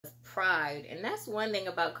pride. And that's one thing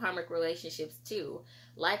about karmic relationships too.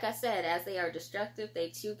 Like I said, as they are destructive, they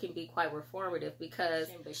too can be quite reformative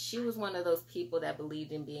but she was one of those people that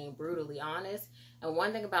believed in being brutally honest. And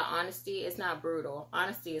one thing about honesty, it's not brutal.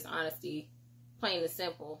 Honesty is honesty, plain and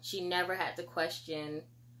simple. She never had to question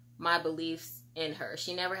my beliefs in her.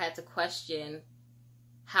 She never had to question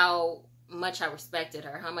how much I respected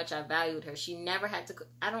her, how much I valued her. She never had to,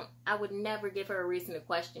 I would never give her a reason to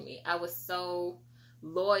question me. I was so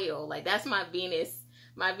loyal. Like, that's my Venus.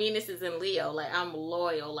 My Venus is in Leo. Like, I'm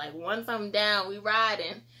loyal. Like, once I'm down, we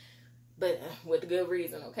riding. But with good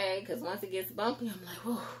reason, okay? Because once it gets bumpy, I'm like,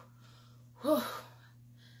 whew, whew.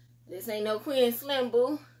 This ain't no Queen Slim,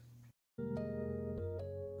 boo.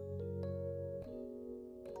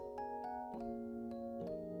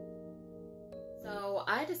 So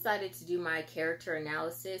I decided to do my character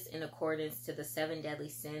analysis in accordance to the 7 deadly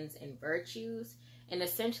sins and virtues. And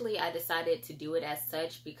essentially, I decided to do it as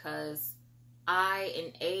such because I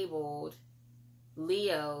enabled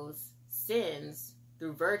Leo's sins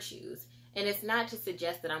through virtues. And it's not to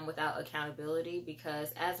suggest that I'm without accountability,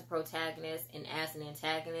 because as a protagonist and as an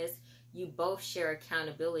antagonist, you both share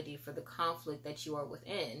accountability for the conflict that you are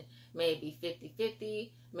within. Maybe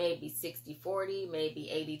 50-50, maybe 60-40,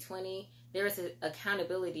 maybe 80-20. There is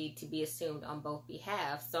accountability to be assumed on both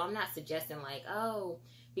behalves. So I'm not suggesting like, oh,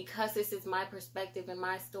 because this is my perspective and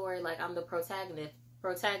my story, like I'm the protagonist.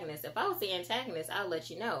 If I was the antagonist, I'll let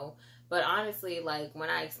you know. But honestly, like when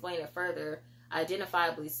I explain it further,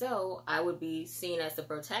 identifiably so, I would be seen as the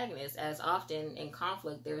protagonist. As often in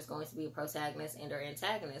conflict, there's going to be a protagonist and or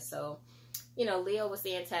antagonist. So, you know, Leo was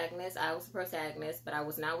the antagonist, I was the protagonist, but I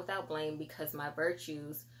was not without blame because my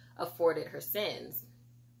virtues afforded her sins.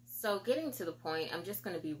 So getting to the point, I'm just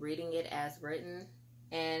going to be reading it as written.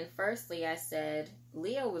 And firstly, I said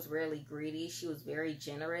Leo was rarely greedy. She was very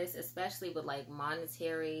generous, especially with like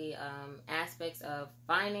monetary aspects of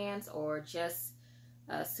finance or just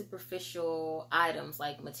superficial items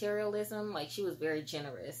like materialism. Like, she was very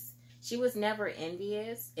generous. She was never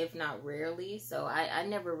envious, if not rarely. So I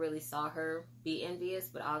never really saw her be envious,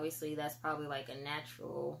 but obviously that's probably like a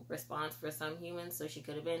natural response for some humans. So she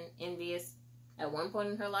could have been envious at one point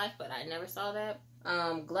in her life, but I never saw that.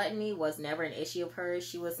 Gluttony was never an issue of hers.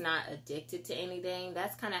 She was not addicted to anything.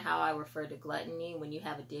 That's kind of how I refer to gluttony, when you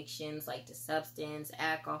have addictions like to substance,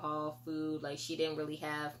 alcohol, food. Like, she didn't really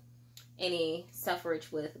have any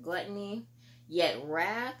suffrage with gluttony. Yet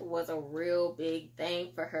wrath was a real big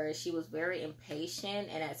thing for her. She was very impatient,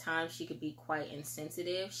 and at times she could be quite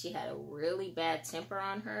insensitive. She had a really bad temper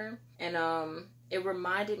on her, and it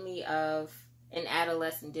reminded me of an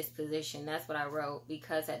adolescent disposition. That's what I wrote,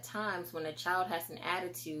 because at times when a child has an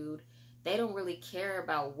attitude, they don't really care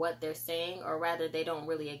about what they're saying, or rather they don't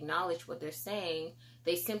really acknowledge what they're saying.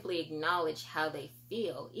 They simply acknowledge how they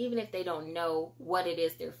feel, even if they don't know what it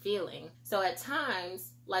is they're feeling. So at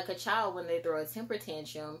times, like a child, when they throw a temper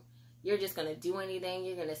tantrum, you're just going to do anything,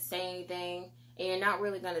 you're going to say anything, and you're not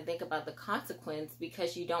really going to think about the consequence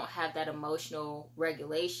because you don't have that emotional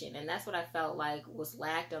regulation. And that's what I felt like was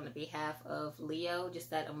lacked on the behalf of Leo, just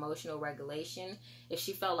that emotional regulation. If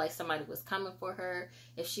she felt like somebody was coming for her,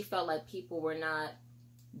 if she felt like people were not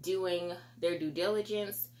doing their due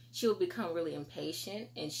diligence, she would become really impatient,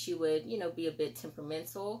 and she would, you know, be a bit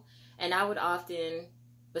temperamental. And I would often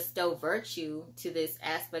bestow virtue to this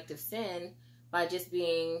aspect of sin by just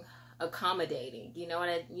being accommodating. You know what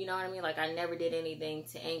I mean? Like, I never did anything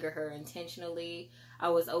to anger her intentionally. I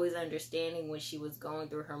was always understanding when she was going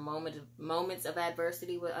through her moments of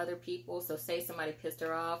adversity with other people. So say somebody pissed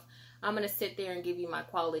her off, I'm going to sit there and give you my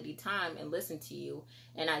quality time and listen to you.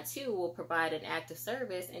 And I too will provide an act of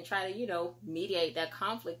service and try to, you know, mediate that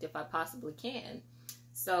conflict if I possibly can.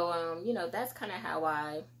 So, you know, that's kind of how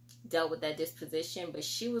I dealt with that disposition. But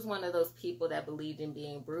she was one of those people that believed in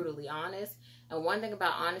being brutally honest. And one thing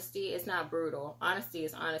about honesty, it's not brutal. Honesty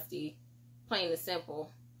is honesty, plain and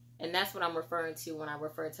simple. And that's what I'm referring to when I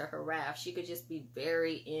refer to her wrath. She could just be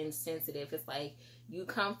very insensitive. It's like, you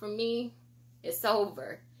come for me, it's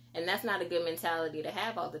over. And that's not a good mentality to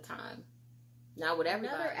have all the time. Now, with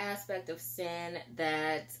everybody. Another aspect of sin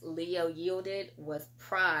that Leo yielded was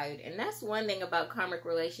pride. And that's one thing about karmic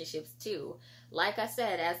relationships too. Like I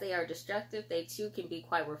said, as they are destructive, they too can be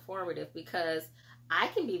quite reformative, because I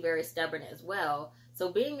can be very stubborn as well.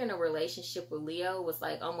 So being in a relationship with Leo was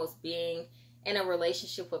like almost being in a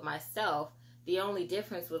relationship with myself. The only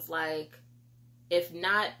difference was like, if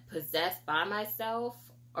not possessed by myself,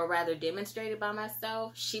 or rather demonstrated by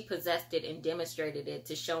myself, she possessed it and demonstrated it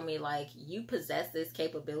to show me like, you possess this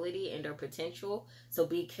capability and or potential, so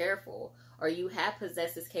be careful. Or you have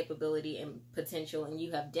possessed this capability and potential and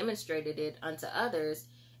you have demonstrated it unto others,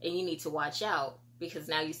 and you need to watch out because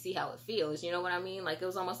now you see how it feels. You know what I mean? Like, it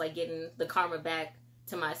was almost like getting the karma back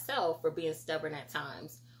to myself for being stubborn at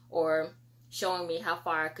times, or showing me how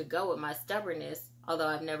far I could go with my stubbornness, although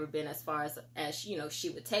I've never been as far as you know, she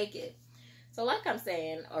would take it. So like I was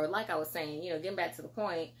saying, you know, getting back to the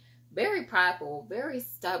point, very prideful, very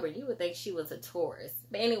stubborn. You would think she was a Taurus.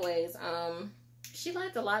 But anyways, she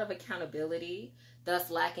lacked a lot of accountability, thus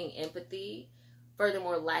lacking empathy,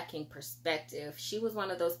 furthermore lacking perspective. She was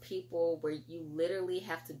one of those people where you literally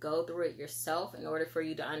have to go through it yourself in order for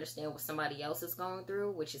you to understand what somebody else is going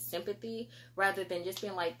through, which is sympathy, rather than just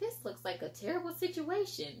being like, this looks like a terrible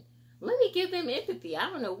situation, let me give them empathy. I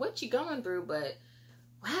don't know what you're going through, but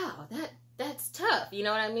wow, that's tough. You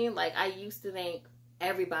know what I mean? Like, I used to think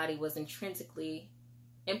everybody was intrinsically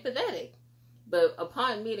empathetic, but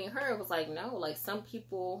upon meeting her, it was like, no, like, some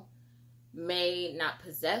people may not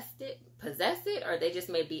possess it, or they just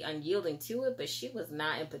may be unyielding to it, but she was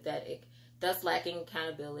not empathetic, thus lacking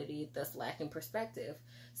accountability, thus lacking perspective.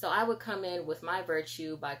 So I would come in with my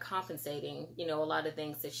virtue by compensating, you know, a lot of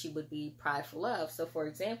things that she would be prideful of. So for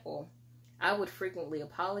example, I would frequently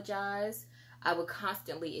apologize. I would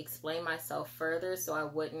constantly explain myself further so I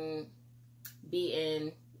wouldn't be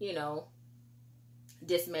in, you know,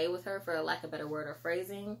 dismay with her, for lack of a better word or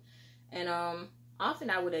phrasing. And often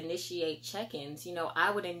I would initiate check-ins. You know,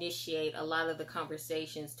 I would initiate a lot of the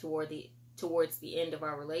conversations towards the end of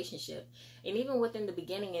our relationship. And even within the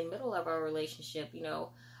beginning and middle of our relationship, you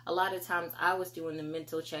know, a lot of times I was doing the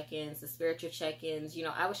mental check-ins, the spiritual check-ins. You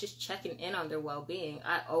know, I was just checking in on their well-being.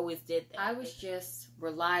 I always did that. I was just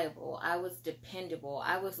reliable. I was dependable.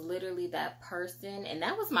 I was literally that person. And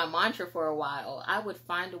that was my mantra for a while. I would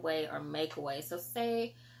find a way or make a way. So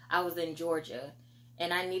say I was in Georgia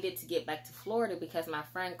and I needed to get back to Florida because my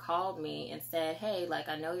friend called me and said, hey, like,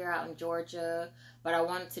 I know you're out in Georgia, but I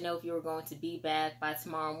wanted to know if you were going to be back by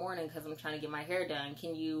tomorrow morning because I'm trying to get my hair done.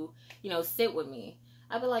 Can you, you know, sit with me?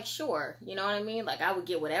 I'd be like, sure. You know what I mean? Like, I would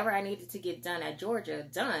get whatever I needed to get done at Georgia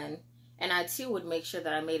done. And I, too, would make sure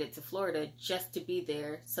that I made it to Florida just to be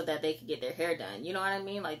there so that they could get their hair done. You know what I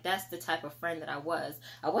mean? Like, that's the type of friend that I was.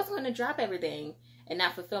 I wasn't going to drop everything and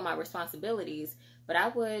not fulfill my responsibilities, but I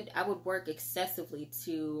would work excessively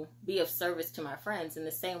to be of service to my friends in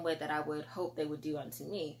the same way that I would hope they would do unto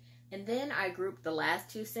me. And then I grouped the last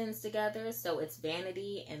two sins together, so it's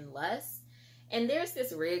vanity and lust. And there's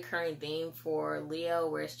this reoccurring theme for Leo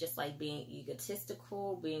where it's just like being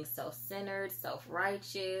egotistical, being self-centered,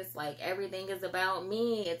 self-righteous, like everything is about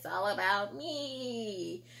me, it's all about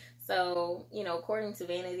me. So, you know, according to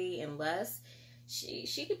vanity and lust,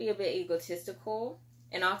 she could be a bit egotistical,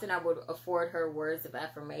 and often I would afford her words of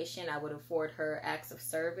affirmation. I would afford her acts of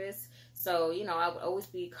service. So, you know, I would always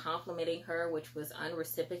be complimenting her, which was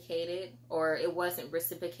unreciprocated, or it wasn't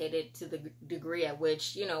reciprocated to the degree at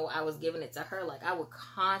which, you know, I was giving it to her. Like, I would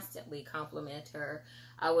constantly compliment her.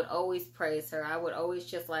 I would always praise her. I would always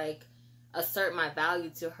just, like, assert my value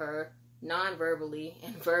to her non-verbally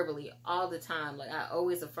and verbally all the time. Like, I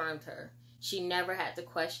always affirmed her. She never had to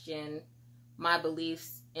question my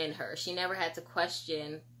beliefs in her. She never had to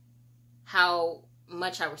question how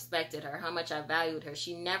much I respected her, how much I valued her.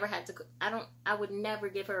 She never had to, I would never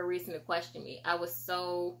give her a reason to question me. I was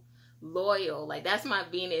so loyal. Like, that's my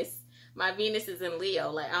Venus. My Venus is in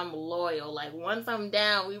Leo. Like, I'm loyal. Like, once I'm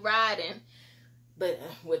down, we riding. But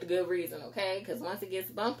with good reason, okay? Because once it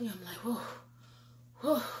gets bumpy, I'm like, whew,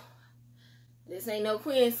 whew. This ain't no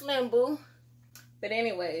Queen Slim, boo. But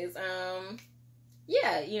anyways,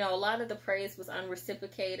 yeah, you know, a lot of the praise was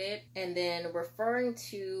unreciprocated. And then referring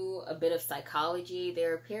to a bit of psychology,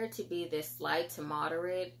 there appeared to be this slight to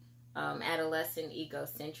moderate adolescent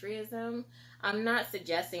egocentrism. I'm not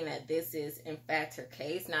suggesting that this is in fact her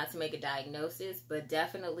case, not to make a diagnosis, but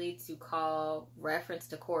definitely to call reference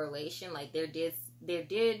to correlation. Like, there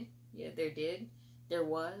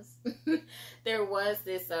was there was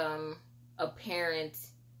this apparent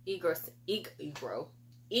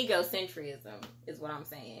egocentrism is what I'm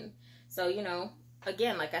saying. So, you know,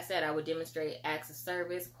 again, like I said, I would demonstrate acts of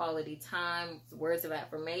service, quality time, words of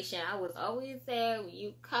affirmation. I was always there when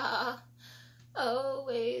you call,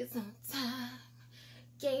 always on time,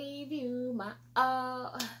 gave you my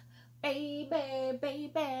all, baby,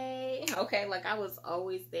 baby. Okay, like, I was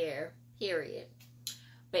always there, period.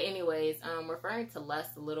 But anyways, referring to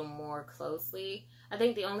lust a little more closely, I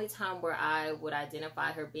think the only time where I would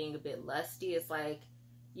identify her being a bit lusty is like,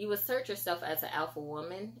 you assert yourself as an alpha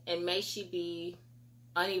woman, and may she be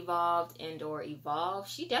unevolved and or evolved,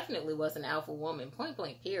 she definitely was an alpha woman, point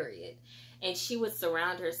blank, period. And she would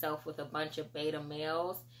surround herself with a bunch of beta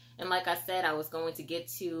males, And like I said, I was going to get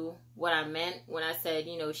to what I meant when I said,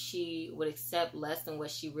 you know, she would accept less than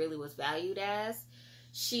what she really was valued as.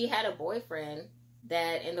 She had a boyfriend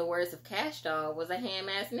that, in the words of Cash Doll, was a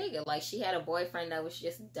ham-ass nigga. Like, she had a boyfriend that was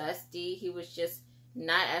just dusty. He was just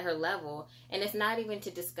not at her level. And it's not even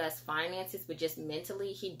to discuss finances, but just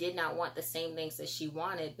mentally, he did not want the same things that she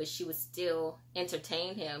wanted, but she would still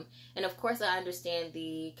entertain him. And of course, I understand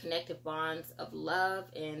the connective bonds of love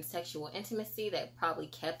and sexual intimacy that probably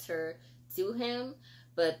kept her to him,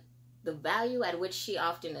 but the value at which she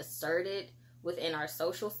often asserted within our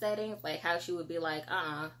social settings, like how she would be like,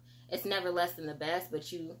 it's never less than the best, but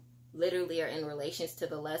you literally are in relations to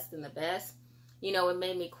the less than the best. You know, it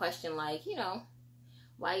made me question, like, you know,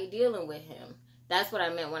 why are you dealing with him? That's what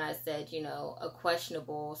I meant when I said, you know, a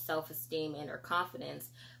questionable self-esteem and her confidence.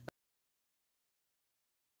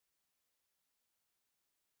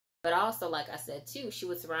 But also, like I said, too, she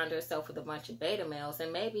would surround herself with a bunch of beta males.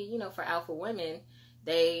 And maybe, you know, for alpha women,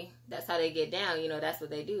 that's how they get down. You know, that's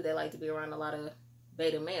what they do. They like to be around a lot of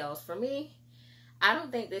beta males. For me, I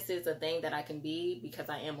don't think this is a thing that I can be because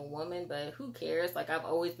I am a woman, but who cares? Like, I've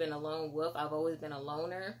always been a lone wolf. I've always been a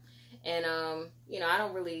loner. And, you know, I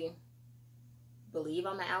don't really believe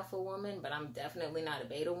I'm an alpha woman, but I'm definitely not a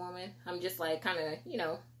beta woman. I'm just like kind of, you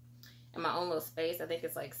know, in my own little space. I think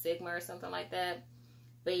it's like Sigma or something like that.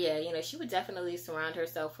 But yeah, you know, she would definitely surround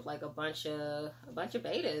herself with like a bunch of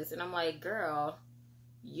betas. And I'm like, girl,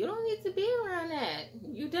 you don't need to be around that.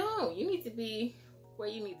 You don't. You need to be where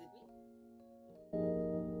you need to be.